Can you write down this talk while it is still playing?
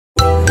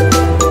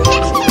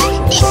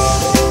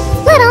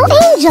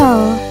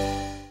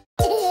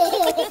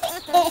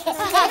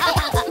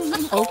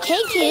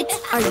Okay, kids,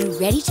 are you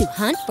ready to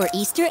hunt for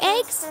Easter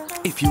eggs?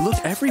 If you look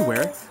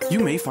everywhere, you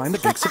may find a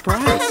big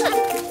surprise.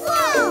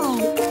 Wow!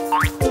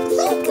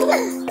 Look,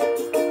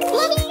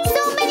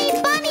 so many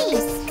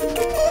bunnies!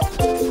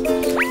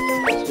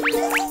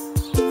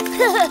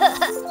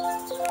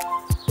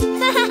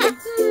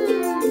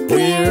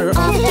 We're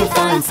off to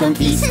find some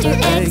Easter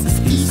eggs,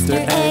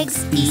 Easter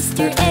eggs,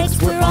 Easter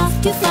eggs. We're off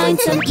to find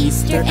some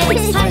Easter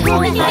eggs.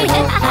 Hi-ho,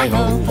 hi-ho,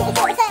 hi-ho.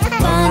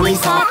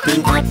 Bunnies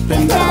hopping up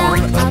and down,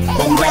 up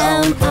and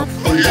down, up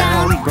and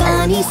down.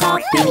 Bunnies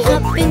hopping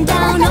up and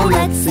down. Oh,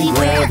 let's see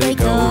where they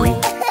go.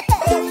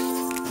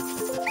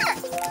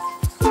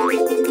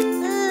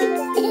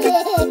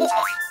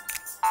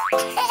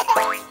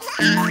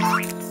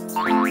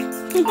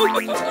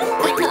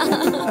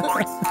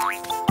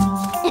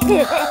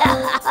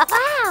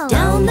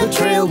 Down the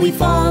trail we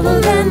follow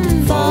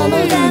them,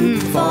 follow them,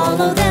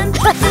 follow them.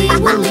 They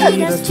will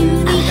lead us to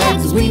the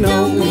eggs. We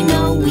know, we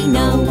know, we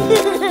know.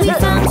 We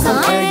found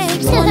some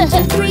eggs. 1,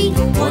 2, 3.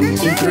 1,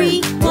 2,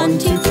 3. 1,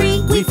 2,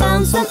 3. We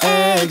found some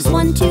eggs.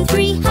 1, 2,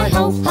 3. Hi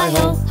ho, hi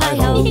ho, hi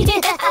ho.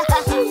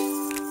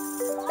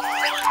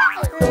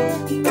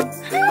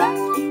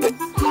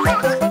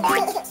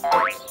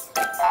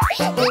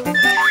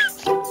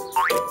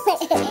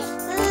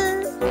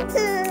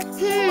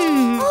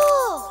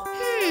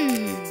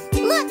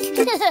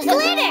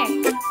 Glitter!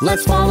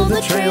 Let's follow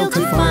the trail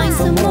to find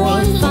some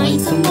more, find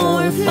some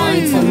more,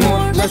 find some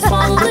more. Let's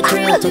follow the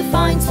trail to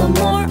find some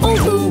more. Oh,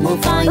 who will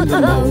find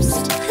the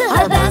most?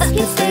 Our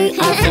baskets, they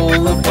are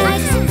full of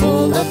eggs,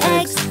 full of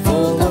eggs,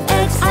 full of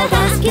eggs. Our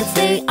baskets,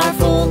 they are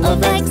full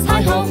of eggs.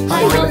 Hi ho,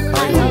 hi ho,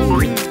 hi ho.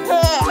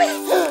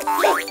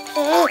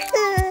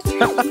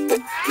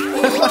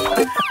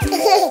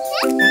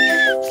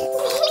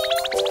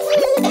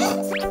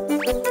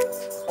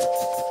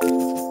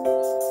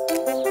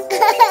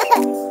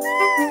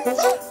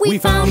 We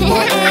found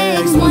more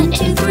eggs. 1,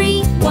 2,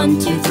 3. 1,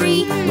 2,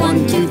 3.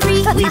 1, 2,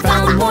 3. We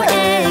found more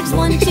eggs.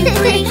 1, 2,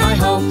 3. Hi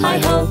ho, hi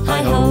ho,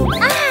 hi ho.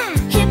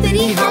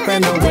 Hippity hop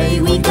and away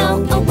we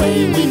go,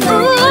 away we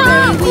go,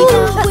 away we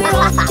go. We're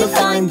off to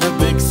find the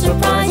big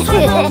surprise.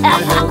 Hi ho,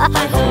 hi ho,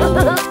 hi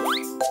ho.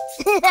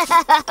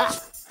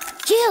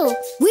 Jill,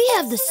 we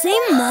have the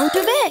same amount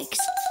of eggs.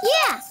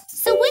 Yeah,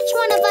 so which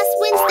one of us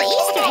wins the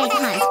Easter egg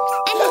hunt?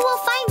 And who will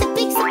find the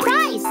big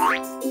surprise?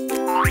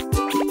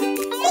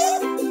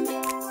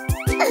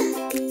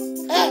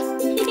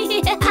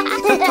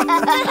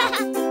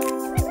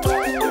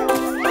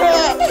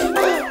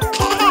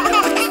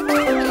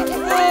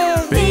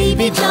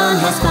 Baby John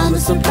has found the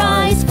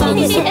surprise, found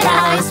the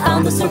surprise,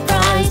 found the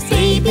surprise.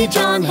 Baby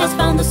John has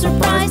found the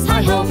surprise.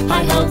 Hi ho,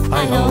 hi ho,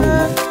 hi ho.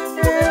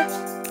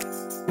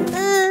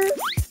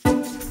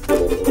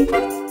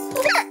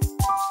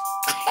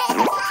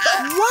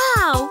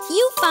 Wow,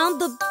 you found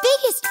the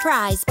biggest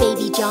prize,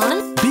 Baby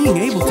John. Being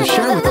able to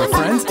share with our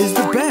friends is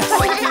the best.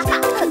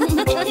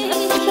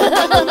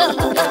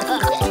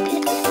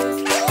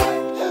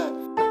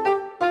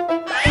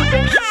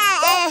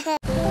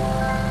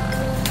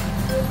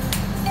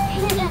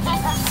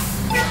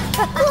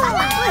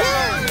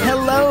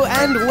 Hello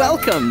and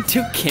welcome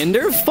to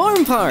Kinder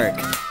Farm Park.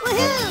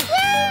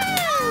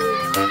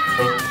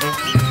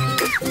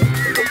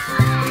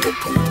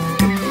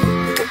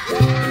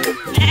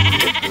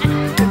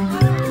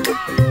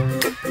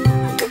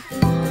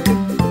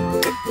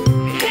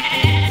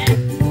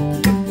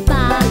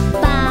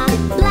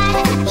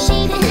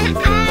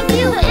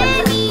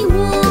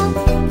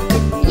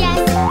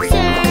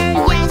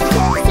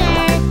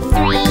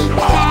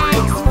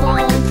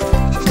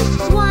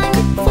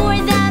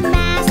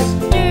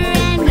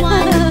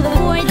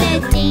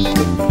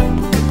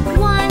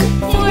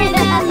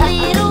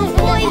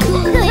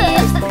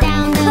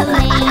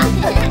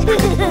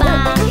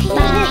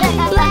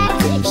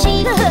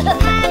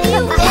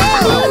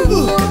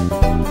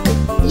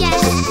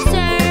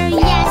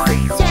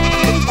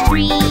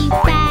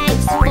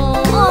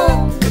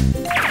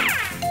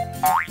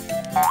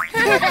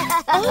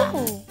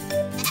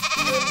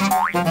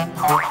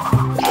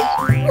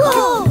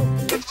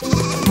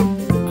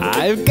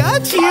 I've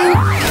got you!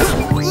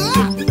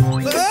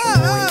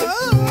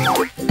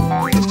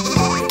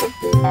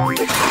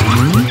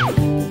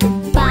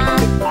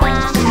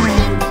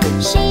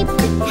 Sheep,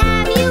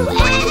 have you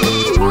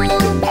any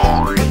wool?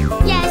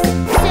 Yes,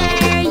 sir,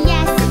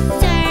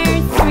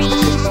 3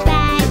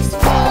 bags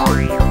full.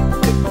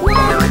 1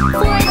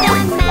 for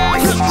the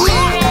master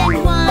and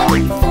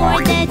 1 for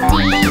the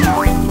dean.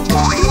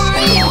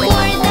 1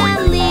 for the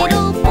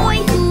little boy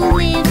who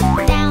lives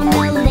down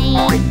the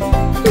lane.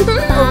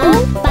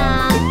 Bob,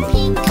 Bob,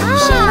 pink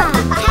sheep,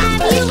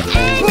 have you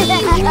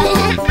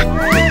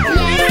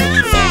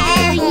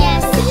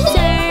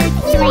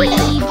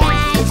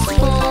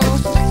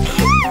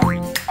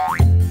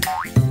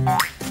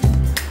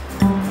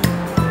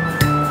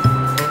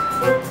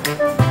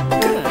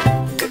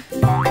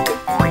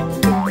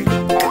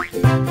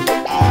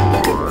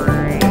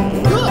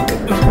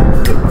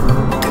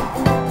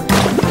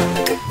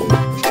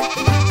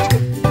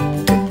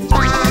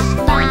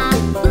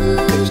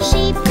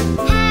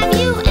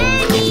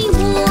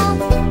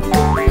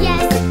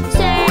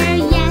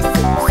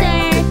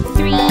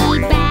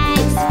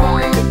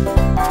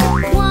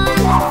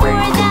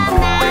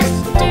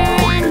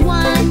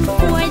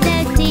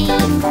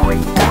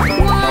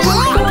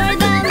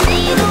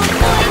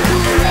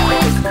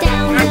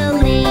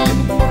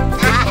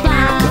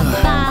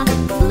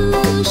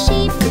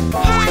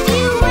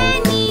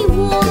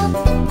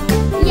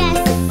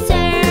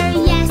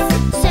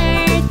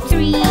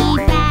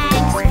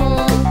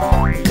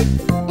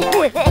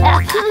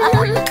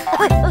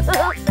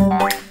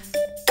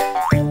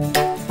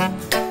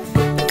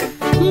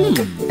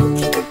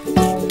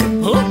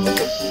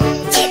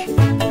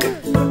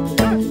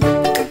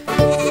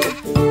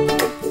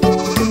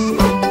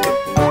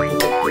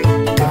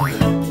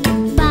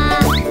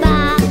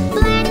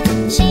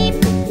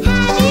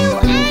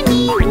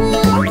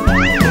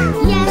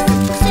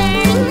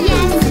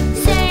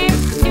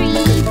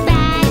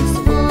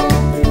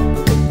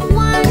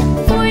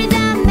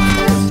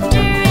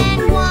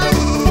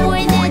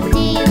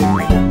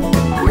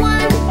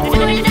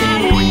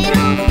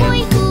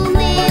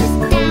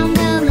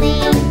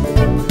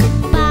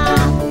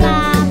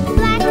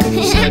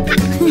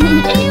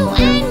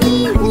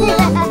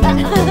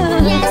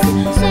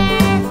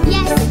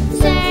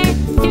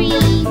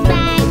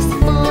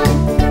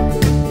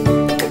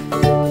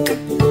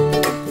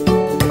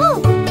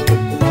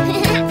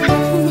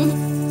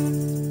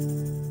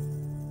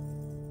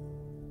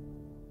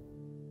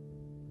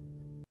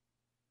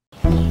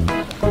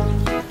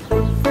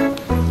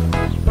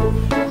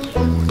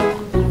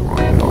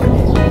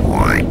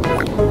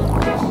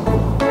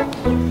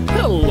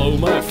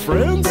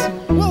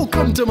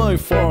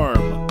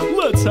farm.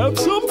 Let's have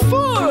some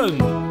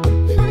fun!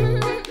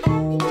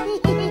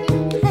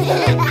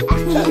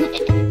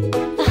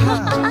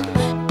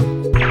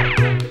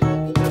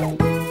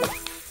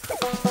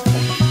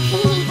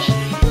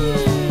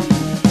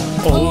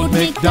 Old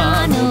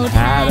MacDonald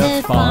had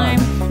a farm,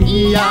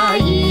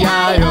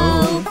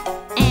 E-I-E-I-O.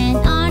 And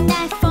on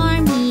that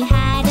farm he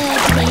had a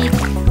pig,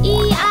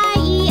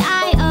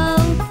 E-I-E-I-O.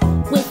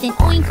 With an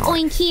oink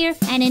oink here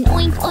and an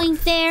oink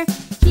oink there.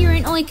 Here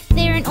an oink,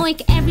 there an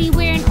oink,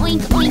 everywhere an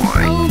oink oink.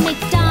 Old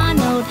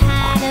MacDonald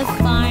had a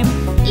farm,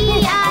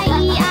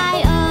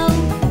 E-I-E-I-O.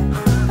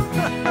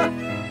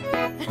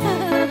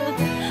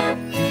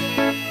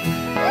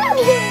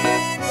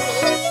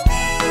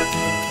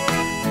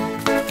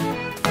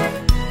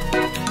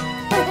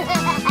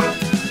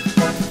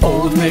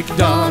 Old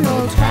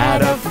MacDonald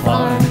had a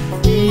farm,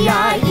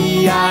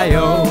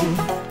 E-I-E-I-O.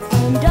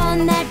 And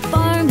on that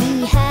farm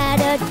he had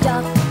a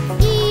duck,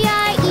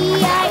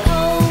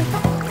 E-I-E-I-O.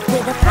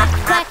 With a quack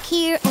quack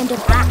here and a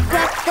quack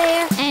quack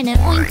there. And an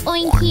oink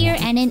oink here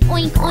and an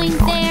oink oink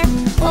there.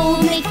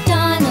 Old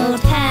MacDonald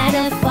had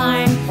a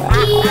farm,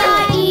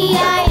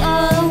 E-I-E-I-O.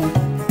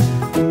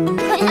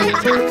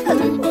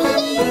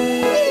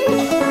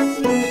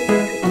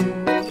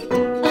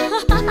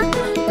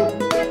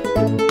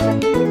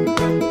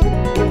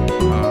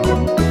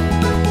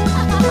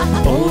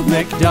 Old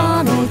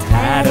MacDonald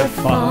had a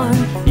farm,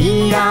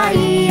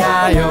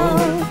 E-I-E-I-O.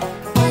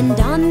 And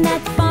on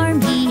that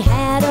farm he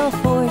had a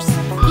horse,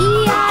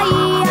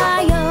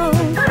 E-I-E-I-O.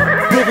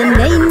 With a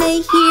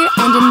neigh-neigh here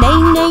and a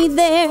neigh-neigh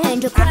there.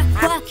 And a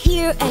quack-quack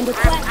here and a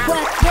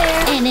quack-quack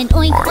there. And an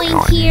oink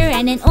oink here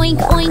and an oink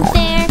oink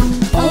there.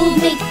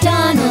 Old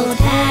MacDonald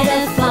had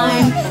a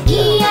farm,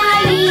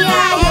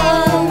 E-I-E-I-O.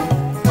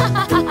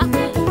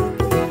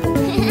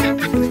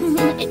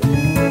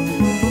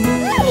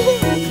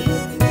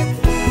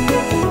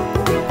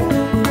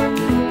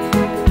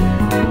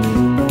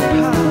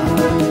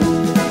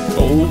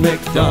 Old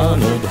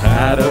MacDonald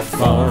had a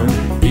farm,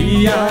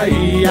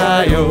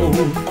 E-I-E-I-O.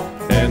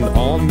 And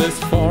on this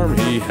farm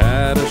he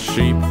had a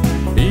sheep,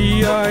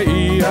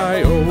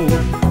 E-I-E-I-O.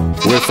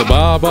 With a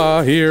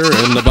ba-ba here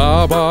and a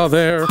ba-ba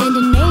there. And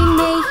a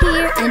neigh-neigh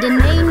here and a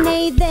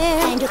neigh-neigh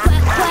there. And a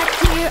quack quack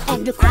here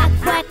and a quack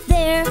quack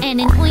there. And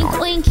an oink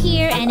oink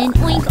here and an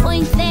oink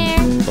oink there.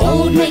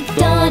 Old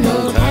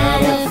MacDonald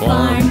had a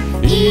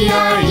farm,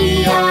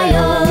 E-I-E-I-O.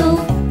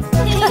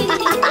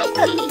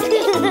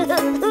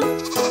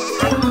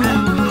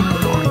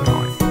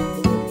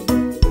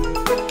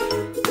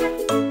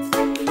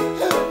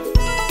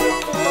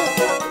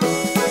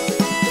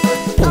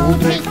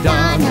 Old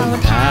MacDonald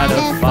had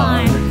a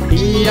farm,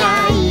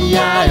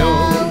 E-I-E-I-O.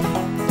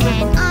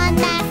 And on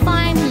that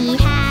farm he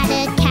had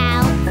a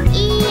cow,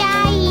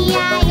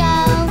 E-I-E-I-O.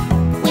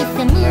 With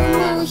a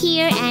moo-moo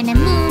here and a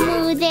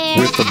moo-moo there.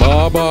 With the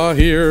ba-ba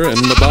here and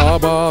the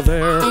ba-ba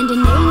there. And a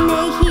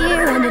neigh-neigh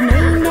here and a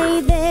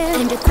neigh-neigh there.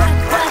 And a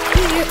quack-quack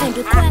here and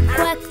a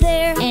quack-quack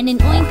there. And an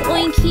oink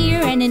oink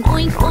here and an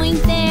oink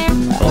oink there.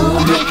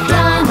 Old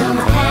MacDonald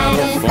had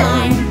a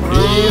farm,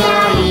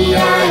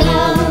 E-I-E-I-O.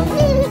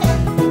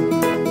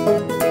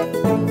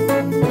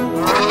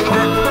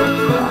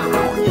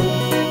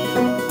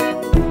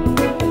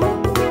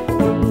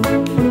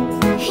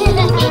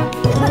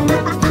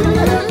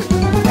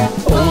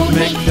 Old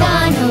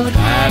MacDonald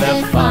had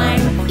a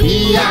farm,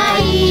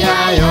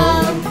 E-I-E-I-O.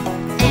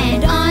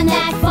 And on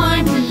that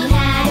farm he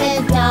had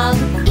a dog,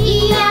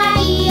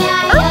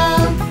 E-I-E-I-O.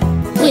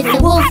 With a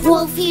wolf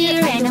wolf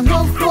here and a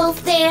wolf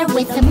wolf there.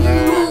 With a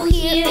moo moo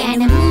here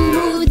and a moo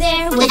moo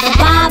there. With a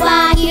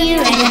ba-ba here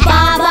and a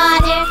ba-ba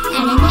there.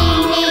 And a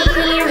neigh neigh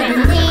here and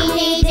a neigh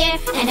neigh there.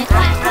 And a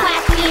quack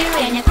quack here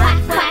and a quack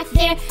quack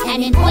there.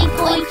 And an oink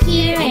oink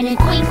here and an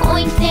oink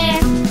oink there.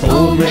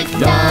 Old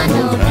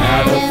MacDonald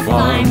had a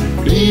farm,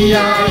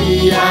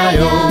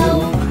 E-I-E-I-O.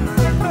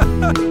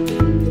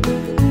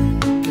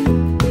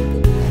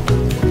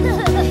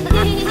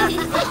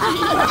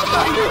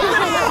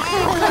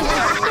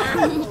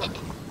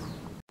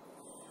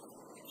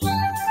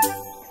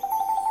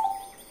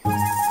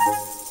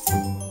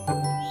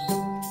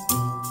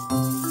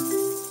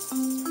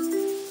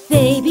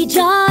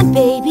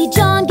 Baby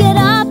John, get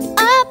up,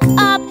 up,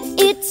 up.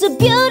 It's a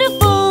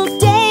beautiful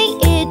day,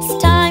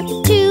 it's time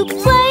to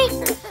play.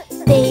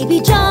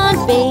 Baby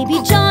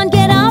John,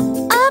 get up,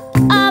 up,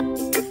 up.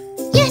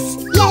 Yes,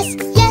 yes,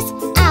 yes,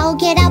 I'll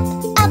get up,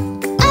 up,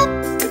 up.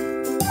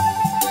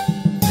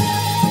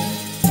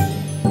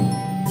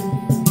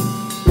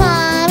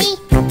 Mommy,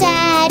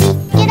 Daddy,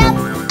 get up,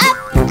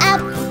 up,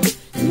 up.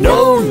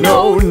 No,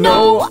 no,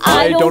 no,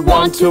 I don't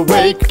want to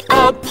wake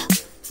up.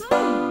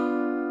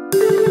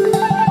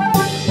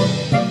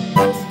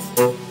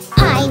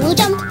 I will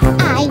jump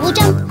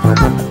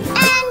up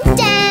and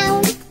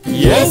down.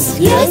 Yes,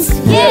 yes,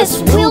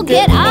 yes, we'll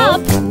get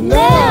up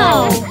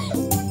now.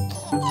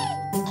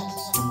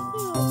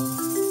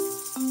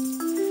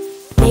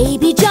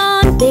 Baby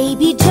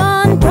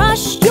John,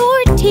 brush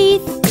your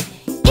teeth.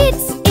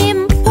 It's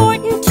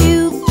important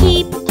to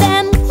keep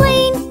them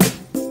clean.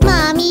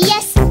 Mommy,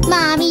 yes,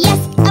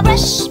 I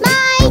brush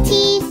my teeth.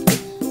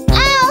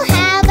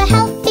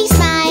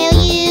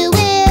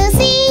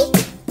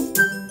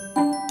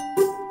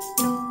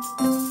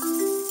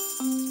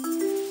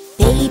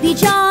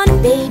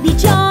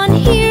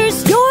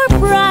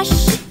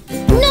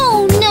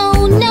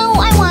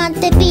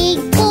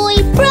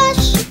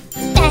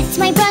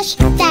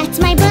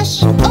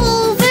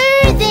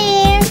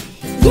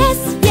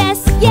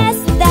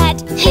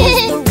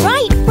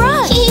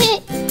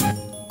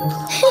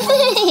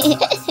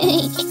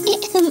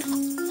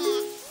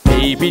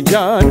 Baby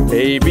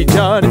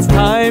John, it's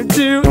time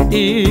to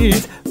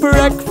eat.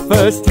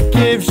 Breakfast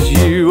gives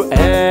you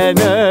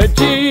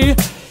energy.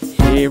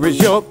 Here is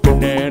your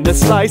banana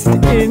sliced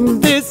in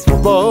this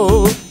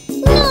bowl.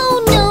 No,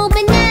 no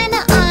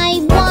banana,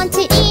 I want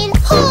it in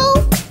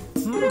whole.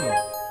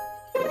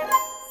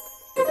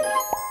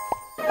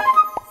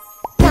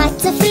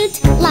 Lots of fruit,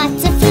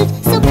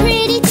 so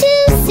pretty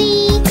to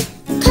see.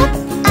 Cup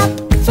up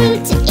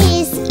fruit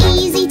is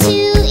easy to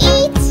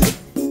eat.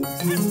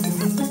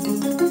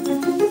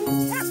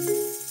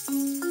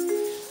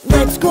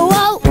 Let's go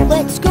out,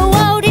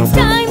 it's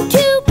time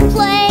to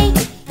play.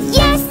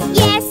 Yes,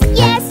 yes,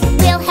 yes,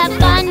 we'll have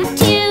fun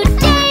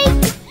today.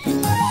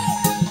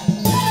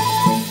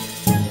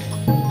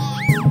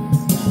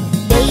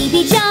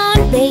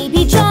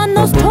 Baby John,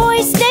 those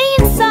toys stay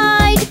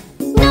inside.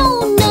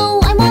 No, no,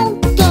 I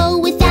won't go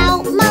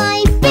without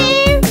my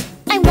bear.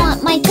 I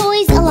want my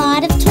toys, a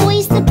lot of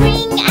toys to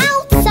bring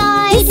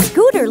outside. This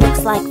scooter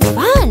looks like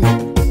fun.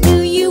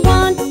 Do you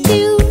want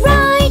to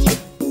ride?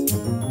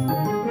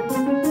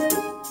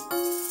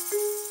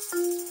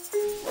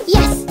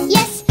 Yes,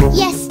 yes,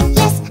 yes,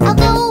 yes, I'll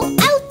go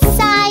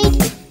outside.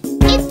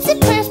 It's a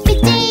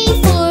perfect day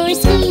for a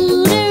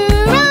scooter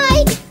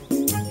ride.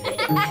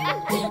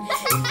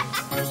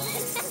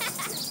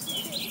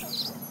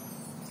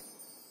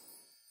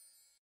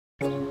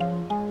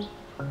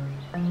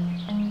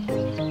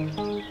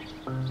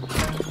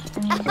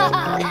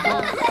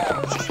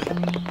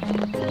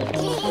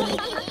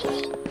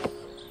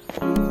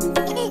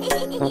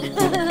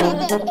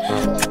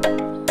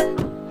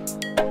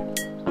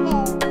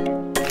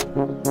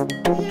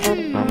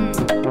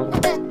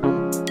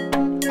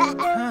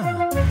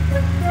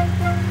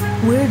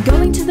 We're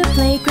going to the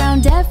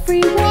playground,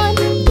 everyone.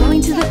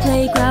 Going to the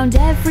playground,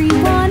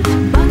 everyone.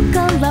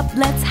 Buckle up,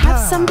 let's have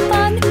some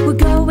fun. We're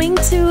going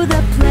to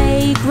the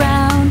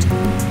playground.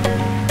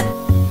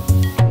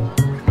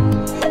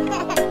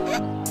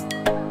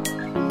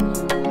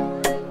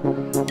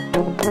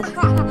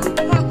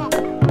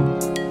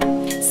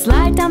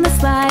 Slide down the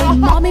slide,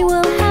 mommy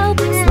will help.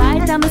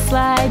 Slide down the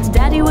slides,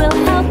 daddy will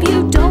help.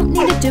 You don't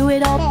need to do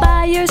it all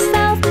by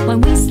yourself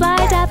when we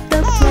slide at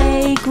the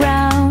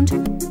playground.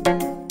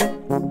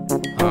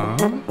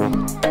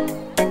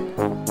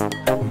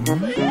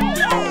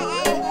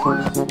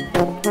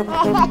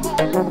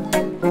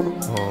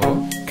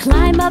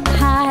 Climb up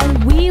high,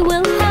 we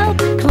will help.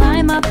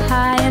 Climb up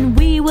high and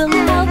we will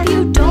help.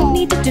 You don't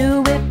need to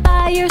do it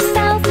by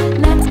yourself.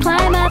 Let's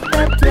climb at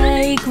the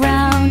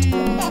playground.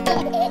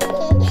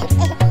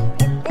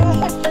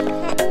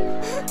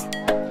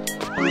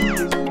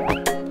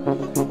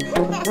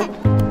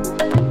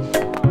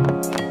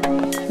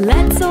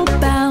 Let's all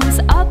bounce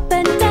up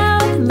and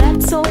down.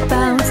 Let's all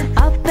bounce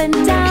up and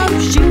down.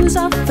 Shoes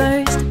off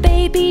first,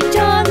 baby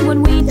John,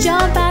 when we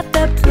jump at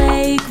the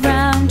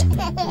playground.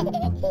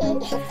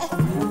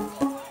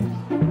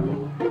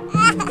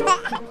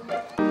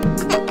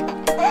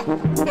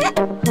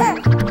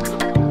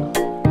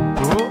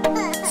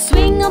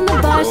 Swing on the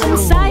bars from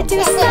side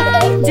to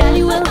side.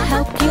 Daddy will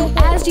help you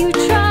as you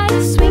try.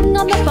 Swing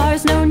on the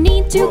bars, no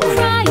need to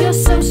cry. You're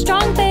so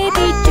strong,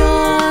 baby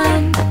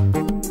John.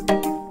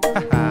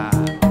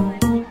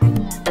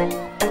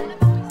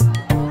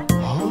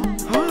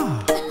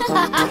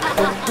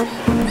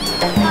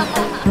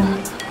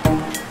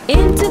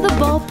 Into the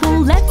ball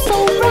pool, let's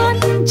all run.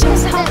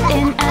 Just hop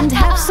in and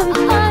have some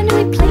fun.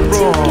 We play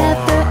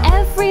together,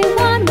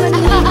 everyone, when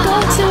we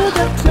go to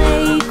the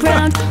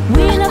playground.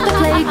 We love the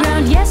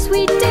playground, yes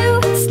we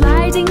do.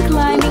 Sliding,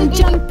 climbing,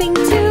 jumping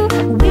too.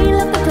 We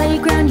love the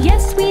playground,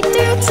 yes we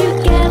do.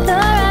 Together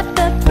at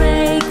the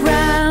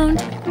playground.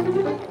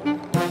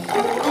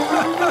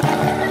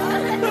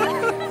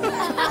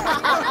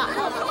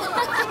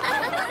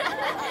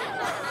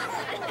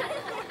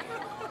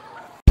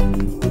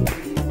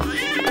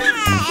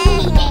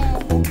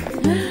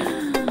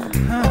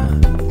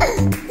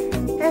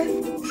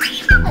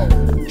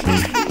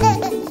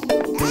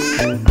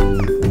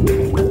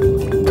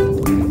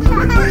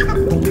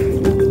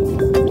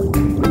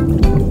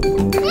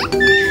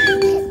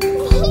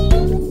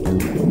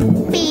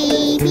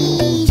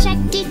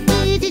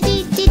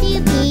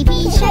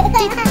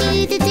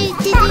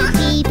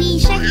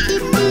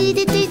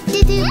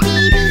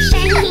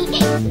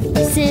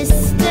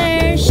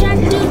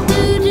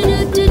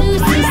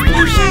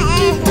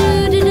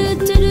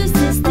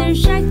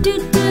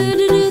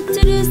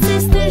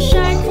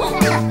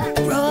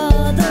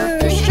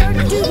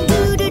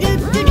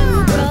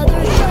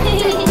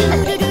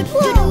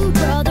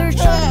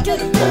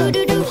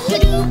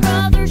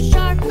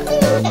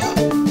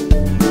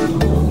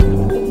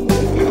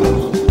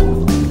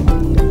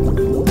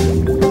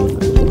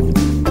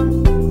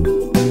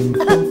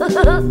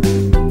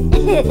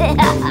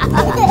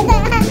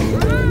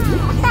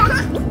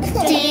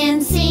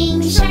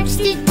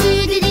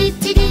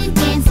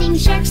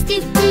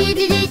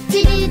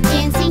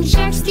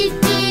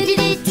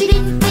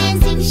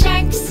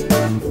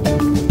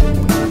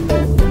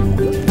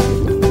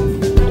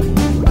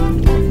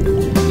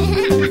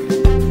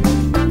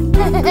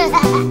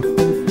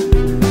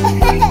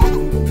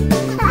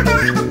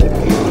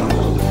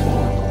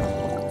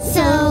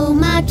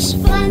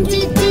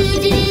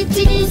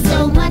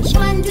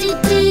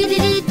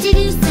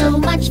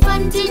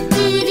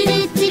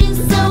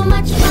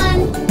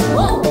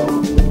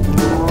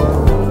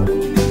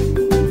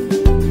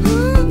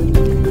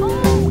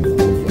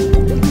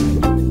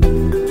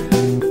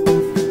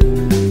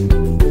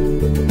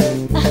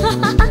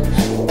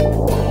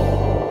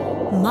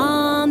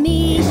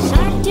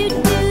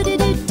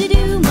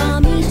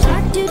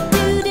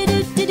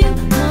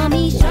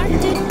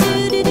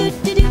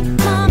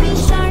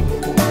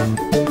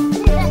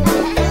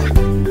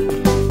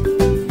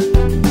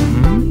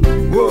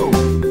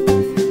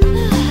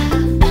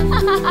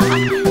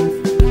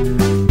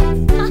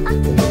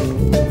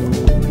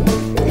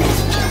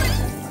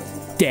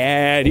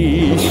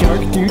 Daddy shark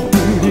doo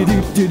doo doo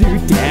doo doo doo.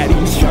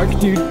 Daddy shark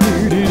doo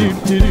doo doo doo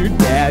doo doo.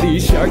 Daddy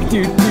shark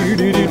doo doo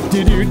doo doo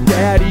doo doo.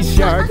 Daddy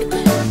shark.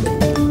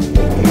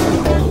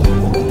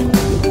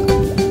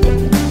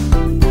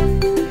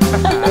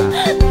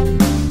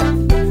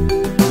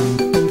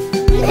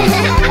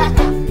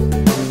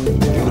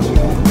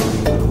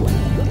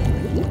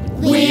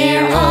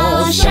 We're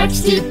all sharks,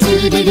 do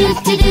do do do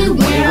do do.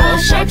 We're all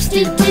sharks,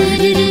 do do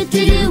do do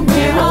do do.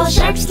 We're all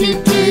sharks, do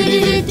do do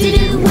do do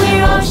do.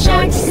 We're all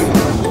sharks.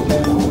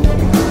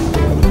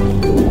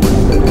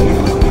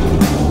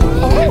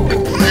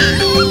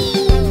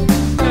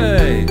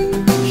 Hey!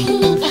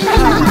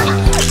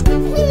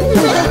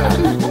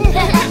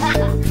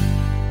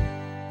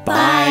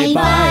 Bye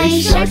bye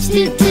sharks,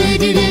 do do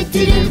do do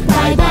do do.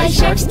 Bye bye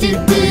sharks, do do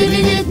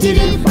do do do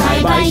do.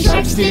 Bye bye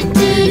sharks, do do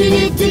do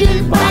do do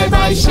do. Bye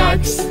bye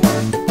sharks. Bye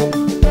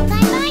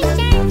bye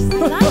sharks.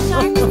 Bye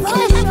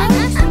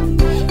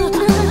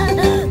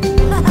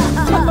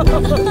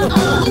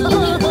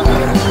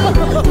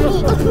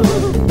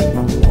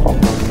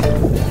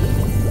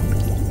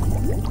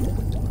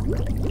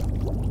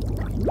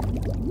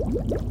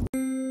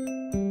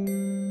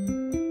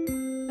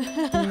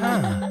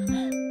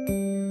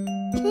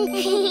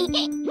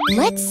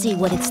Let's see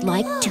what it's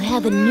like to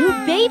have a new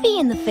baby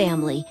in the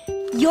family.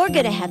 You're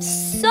gonna have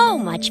so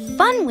much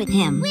fun with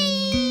him.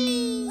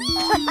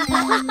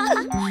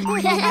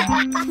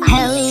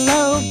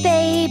 Hello,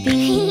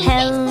 baby.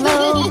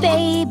 Hello,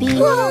 baby.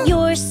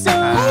 You're so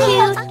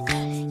cute.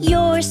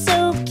 You're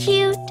so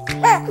cute.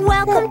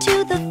 Welcome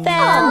to the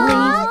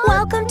family.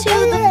 Welcome to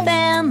the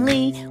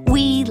family.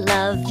 We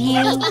love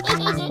you.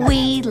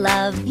 We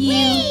love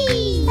you.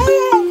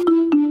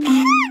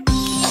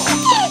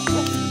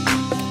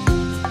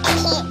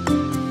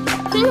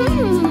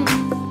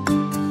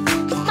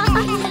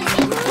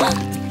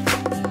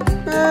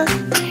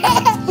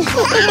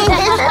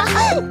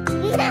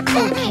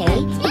 Okay,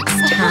 it's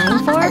time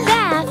for a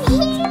bath.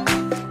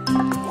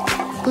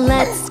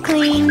 Let's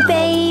clean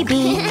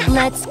baby.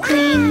 Let's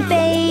clean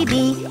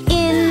baby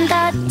in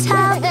the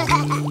tub.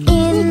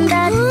 In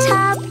the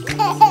tub.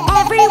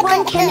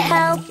 Everyone can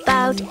help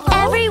out.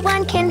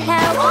 Everyone can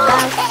help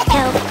out.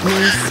 Help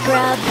me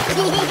scrub.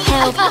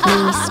 Help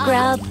me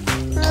scrub.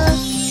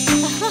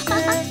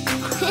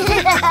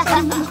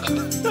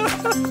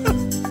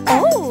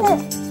 Oh!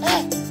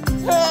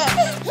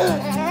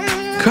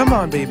 Come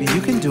on, baby,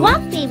 you can do it.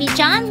 Walk, baby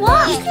John,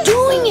 walk. He's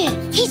doing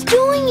it! He's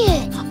doing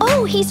it!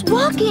 Oh, he's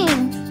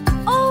walking!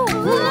 Oh,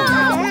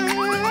 wow!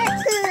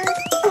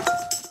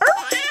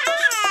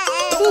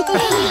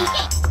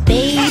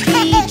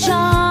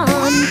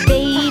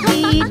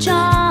 Baby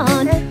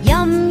John,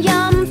 yum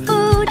yum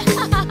food,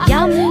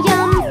 yum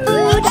yum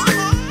food.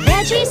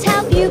 Veggies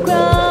help you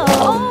grow,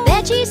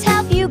 veggies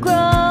help you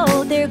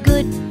grow. They're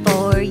good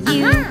for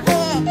you,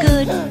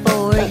 good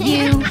for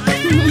you.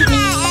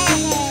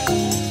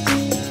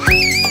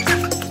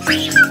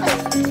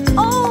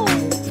 Oh,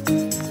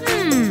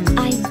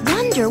 I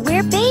wonder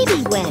where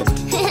baby went.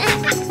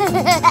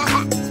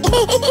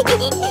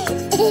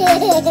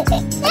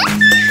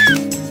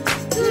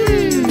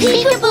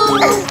 Peekaboo.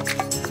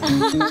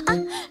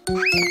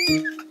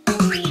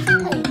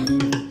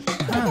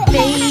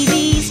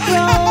 Baby's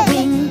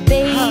growing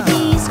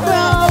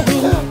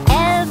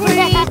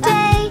every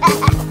day.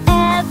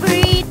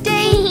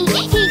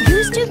 He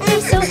used to be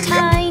so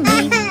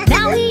tiny,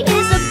 now he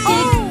is a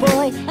big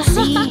boy.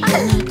 See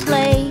him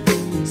play,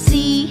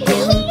 see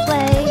him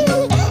play.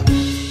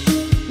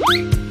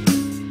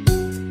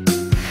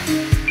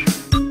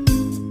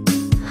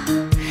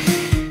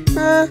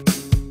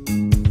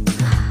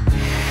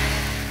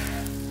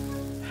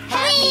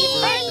 Happy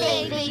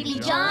birthday, baby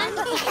John.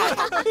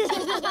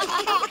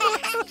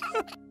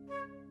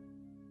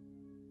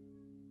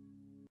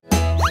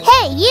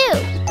 Hey, you!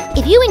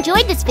 If you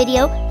enjoyed this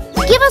video,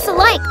 give us a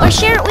like or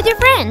share it with your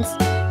friends.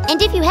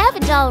 And if you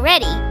haven't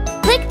already,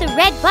 click the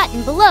red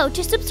button below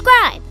to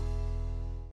subscribe.